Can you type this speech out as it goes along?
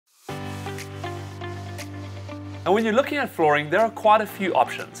And when you're looking at flooring, there are quite a few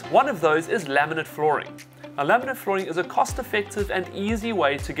options. One of those is laminate flooring. Now, laminate flooring is a cost-effective and easy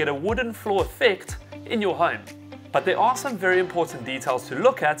way to get a wooden floor effect in your home. But there are some very important details to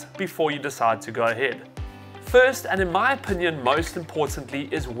look at before you decide to go ahead. First, and in my opinion most importantly,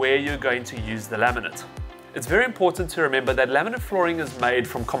 is where you're going to use the laminate. It's very important to remember that laminate flooring is made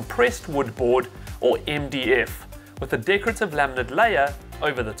from compressed wood board, or MDF, with a decorative laminate layer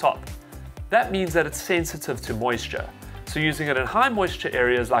over the top. That means that it's sensitive to moisture, so using it in high moisture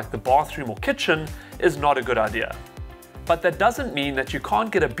areas like the bathroom or kitchen is not a good idea. But that doesn't mean that you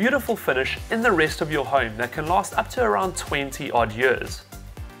can't get a beautiful finish in the rest of your home that can last up to around 20 odd years.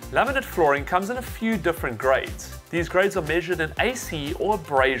 Laminate flooring comes in a few different grades. These grades are measured in AC or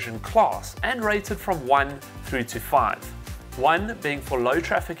abrasion class and rated from 1 through to 5. 1 being for low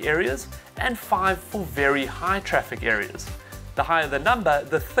traffic areas and 5 for very high traffic areas. The higher the number,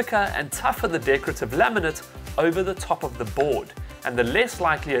 the thicker and tougher the decorative laminate over the top of the board, and the less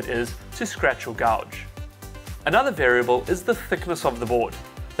likely it is to scratch or gouge. Another variable is the thickness of the board.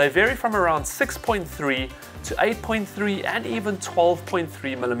 They vary from around 6.3 to 8.3 and even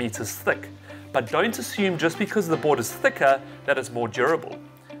 12.3 millimeters thick. But don't assume just because the board is thicker that it's more durable.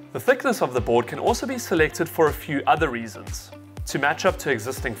 The thickness of the board can also be selected for a few other reasons. To match up to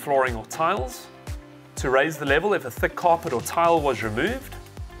existing flooring or tiles, to raise the level if a thick carpet or tile was removed,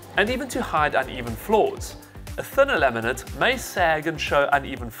 and even to hide uneven floors. A thinner laminate may sag and show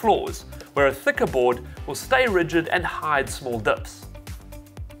uneven floors, where a thicker board will stay rigid and hide small dips.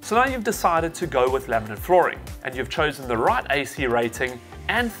 So now you've decided to go with laminate flooring, and you've chosen the right AC rating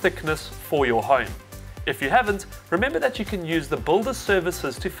and thickness for your home. If you haven't, remember that you can use the builder's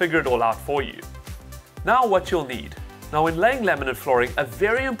services to figure it all out for you. Now what you'll need. Now when laying laminate flooring, a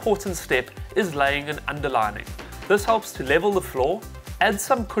very important step is laying an underlining. This helps to level the floor, adds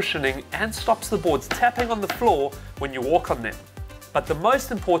some cushioning and stops the boards tapping on the floor when you walk on them. But the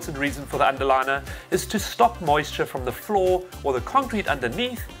most important reason for the underliner is to stop moisture from the floor or the concrete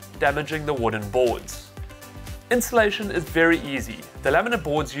underneath damaging the wooden boards. Installation is very easy. The laminate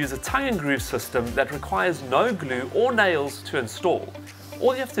boards use a tongue and groove system that requires no glue or nails to install.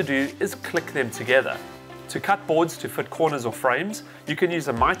 All you have to do is click them together. To cut boards to fit corners or frames, you can use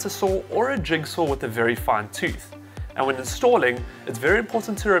a miter saw or a jigsaw with a very fine tooth. And when installing, it's very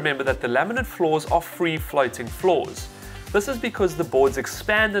important to remember that the laminate floors are free floating floors. This is because the boards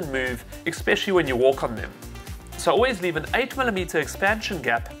expand and move, especially when you walk on them. So always leave an 8mm expansion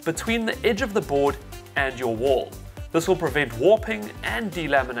gap between the edge of the board and your wall. This will prevent warping and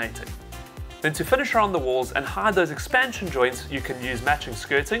delaminating. Then to finish around the walls and hide those expansion joints, you can use matching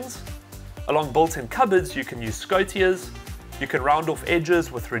skirtings. Along built-in cupboards, you can use scotias. You can round off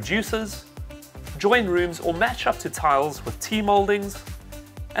edges with reducers, join rooms or match up to tiles with T-moldings,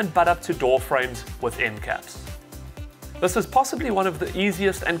 and butt up to door frames with end caps. This is possibly one of the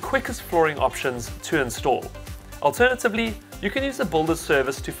easiest and quickest flooring options to install. Alternatively, you can use the builder's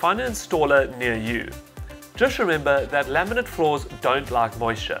service to find an installer near you. Just remember that laminate floors don't like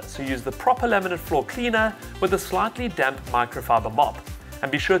moisture, so use the proper laminate floor cleaner with a slightly damp microfiber mop,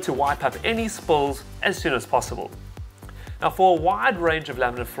 and be sure to wipe up any spills as soon as possible. Now for a wide range of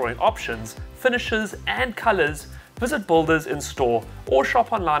laminate flooring options, finishes and colours, visit Builders in store or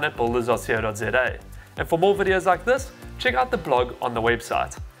shop online at builders.co.za. And for more videos like this, check out the blog on the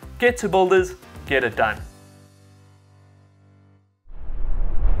website. Get to Builders, get it done.